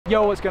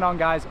Yo, what's going on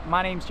guys?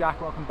 My name's Jack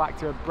and welcome back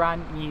to a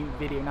brand new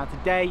video. Now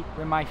today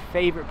we're in my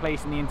favourite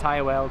place in the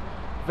entire world,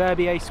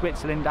 Verbier,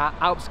 Switzerland at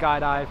Alps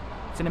Skydive.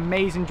 It's an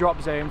amazing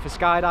drop zone for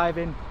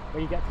skydiving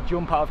where you get to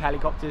jump out of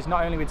helicopters,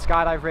 not only with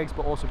skydive rigs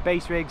but also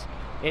base rigs.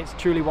 It's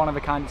truly one of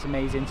a kind, it's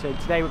amazing. So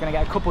today we're going to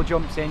get a couple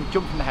jumps in,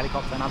 jump from the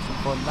helicopter and have some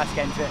fun. Let's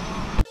get into it.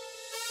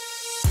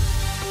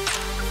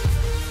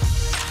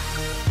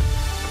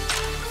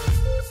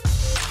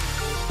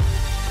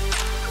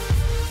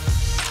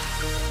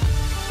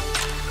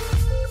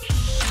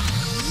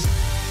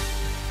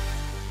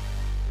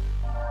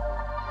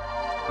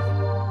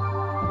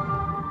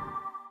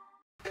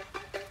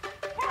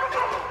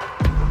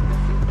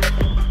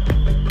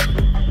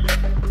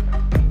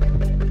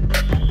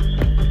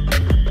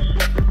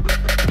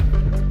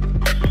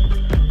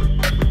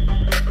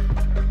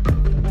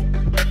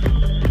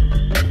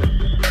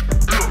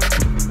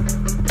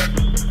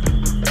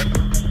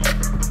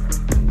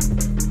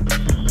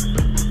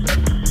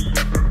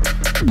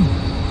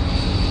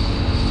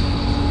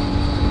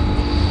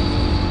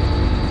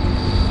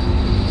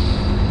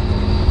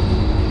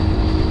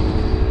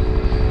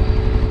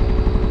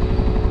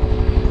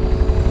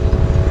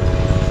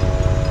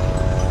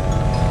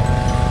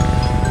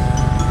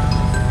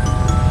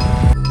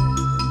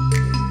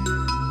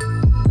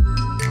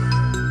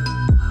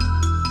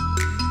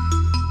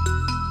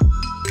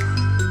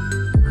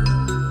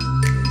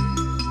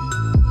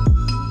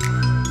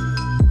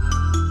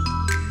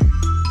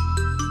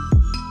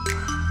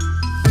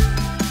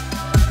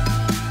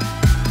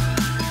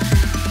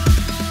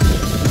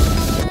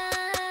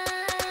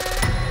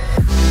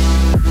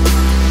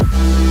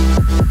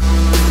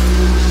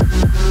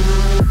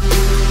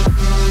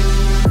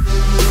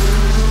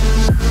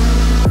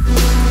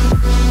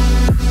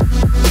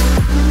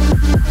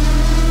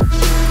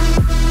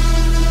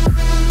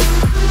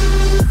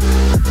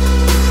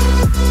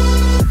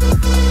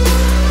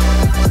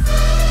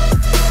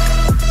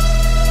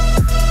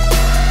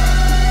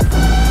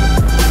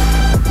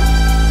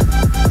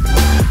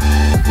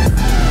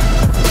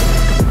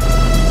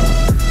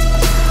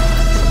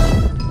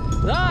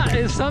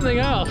 Something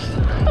else.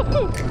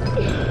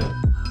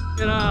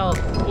 You know,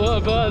 what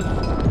a buzz.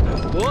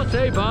 What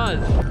a buzz.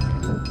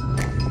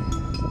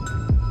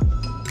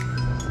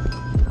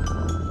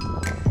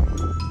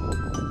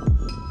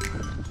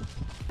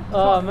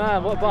 Oh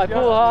man, what by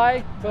pool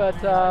high,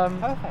 but I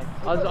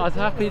was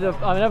happy to,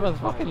 I mean everyone's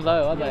fucking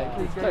low, aren't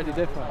they? It's totally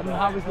different. And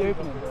how was the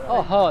opening?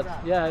 Oh, hard,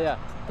 yeah.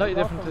 Totally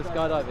different to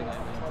skydiving,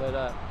 I mean,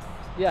 but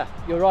yeah,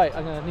 you're right.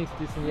 I'm going to need to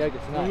do some yoga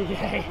tonight.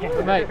 Yeah.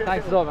 But mate,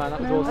 thanks a lot, man.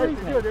 That was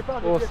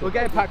awesome. Awesome. We'll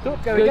get it packed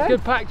up.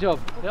 Good pack job.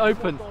 It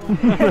opened.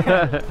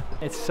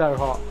 It's so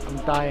hot. I'm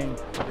dying.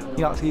 You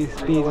can actually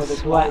see the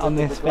sweat on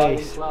this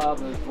face.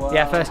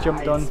 Yeah, first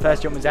jump done.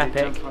 First jump was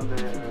epic.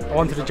 I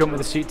wanted to jump with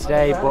the suit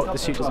today, but the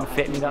suit doesn't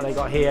fit me that they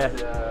got here.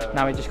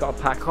 Now we just got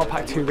to pack. I've got to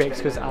pack 2 rigs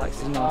because Alex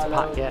doesn't know how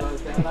to pack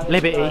yet.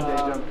 Liberty.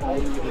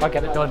 If I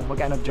get it done, we'll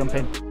get another jump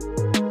in.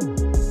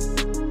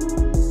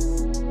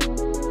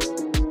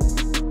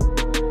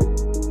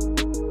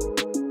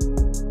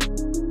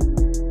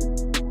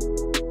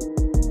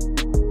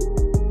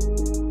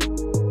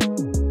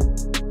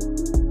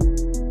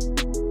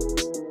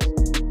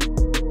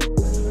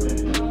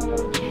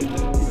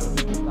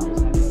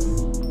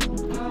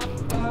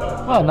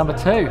 Well, number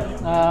 2.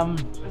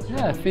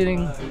 Yeah,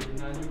 feeling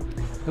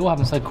it all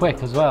happened so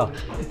quick as well.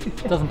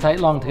 It doesn't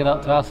take long to get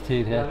up to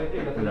altitude here.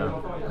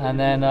 No. And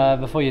then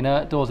before you know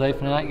it, doors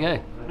open and out you go.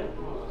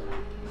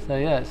 So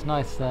yeah, it's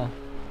nice,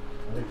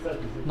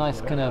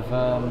 nice kind of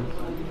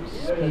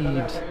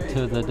speed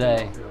to the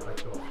day.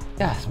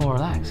 Yeah, it's more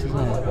relaxed, isn't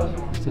it?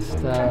 It's just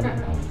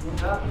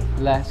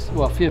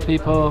fewer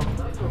people,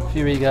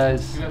 fewer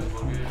egos,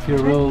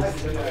 fewer rules.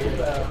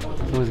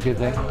 It's always a good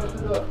thing.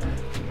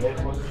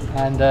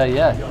 And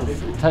yeah,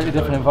 it's a totally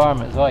different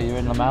environment as well. You're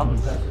in the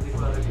mountains.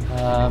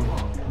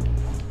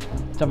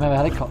 Jumping out of a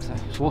helicopter,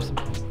 it's awesome.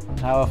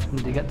 How often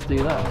do you get to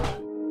do that?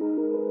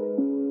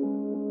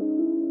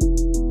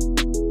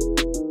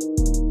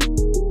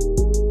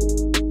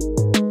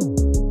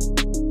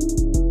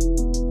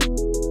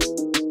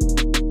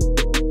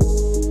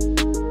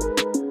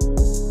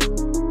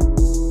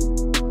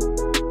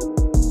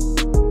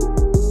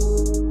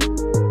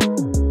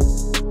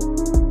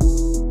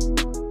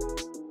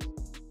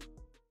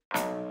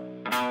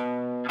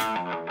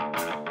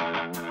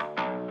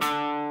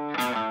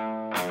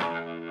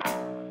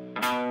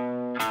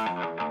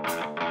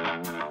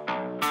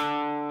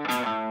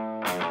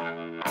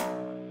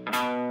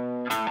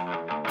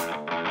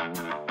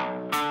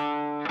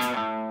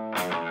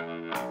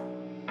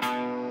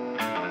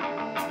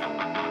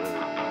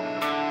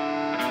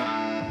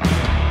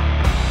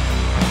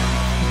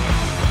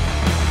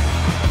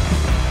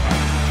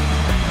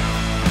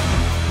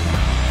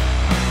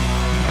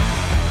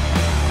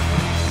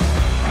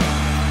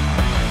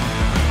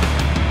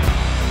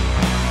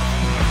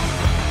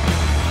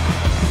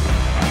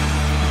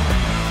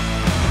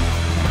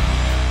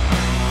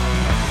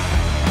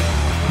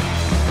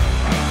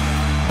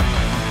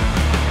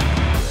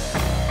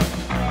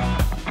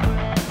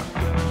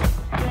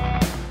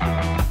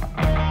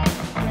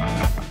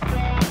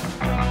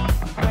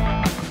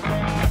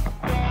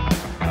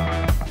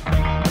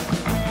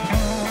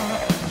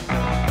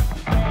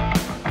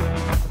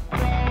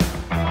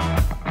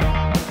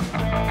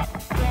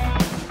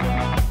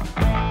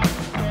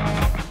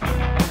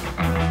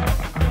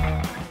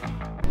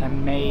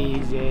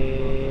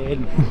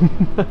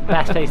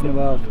 Best place in the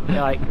world.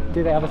 You're like,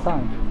 do they have a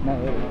sign? No,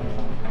 they don't have a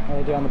sign. No,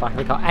 they do on the back of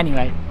the car.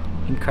 Anyway,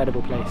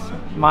 incredible place.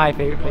 My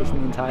favourite place in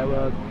the entire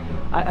world.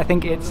 I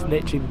think it's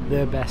literally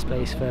the best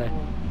place for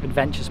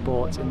adventure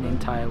sports in the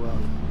entire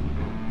world.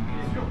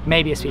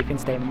 Maybe a sweeping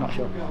statement, not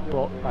sure.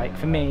 But like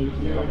for me,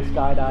 you've got the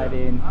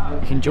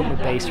skydiving, you can jump with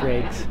base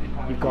rigs,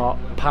 you've got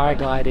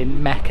paragliding,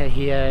 Mecca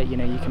here, you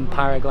know, you can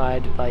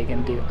paraglide, like you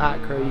can do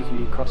acro, you can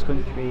do cross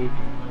country,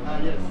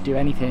 do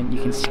anything,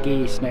 you can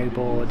ski,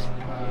 snowboard.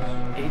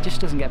 It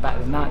just doesn't get better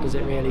than that, does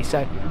it really? So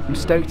I'm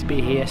stoked to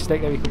be here,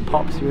 stoked that we could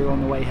pop through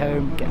on the way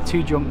home, get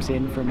 2 jumps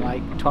in from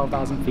like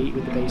 12,000 feet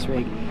with the base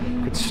rig,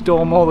 could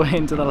storm all the way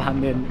into the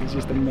landing. It's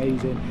just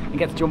amazing, and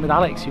get to jump with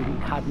Alex, who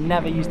had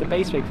never used a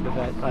base rig for the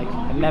first, like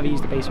had never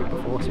used a base rig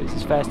before, so it's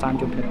his first time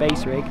jumping a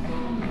base rig,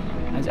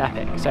 and it's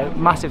epic. So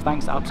massive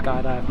thanks to Alps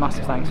Skydive,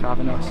 massive thanks for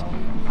having us,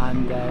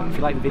 and if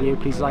you like the video,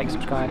 please like,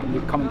 subscribe, and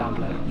leave a comment down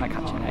below, and I'll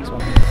catch you in the next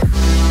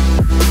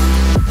one.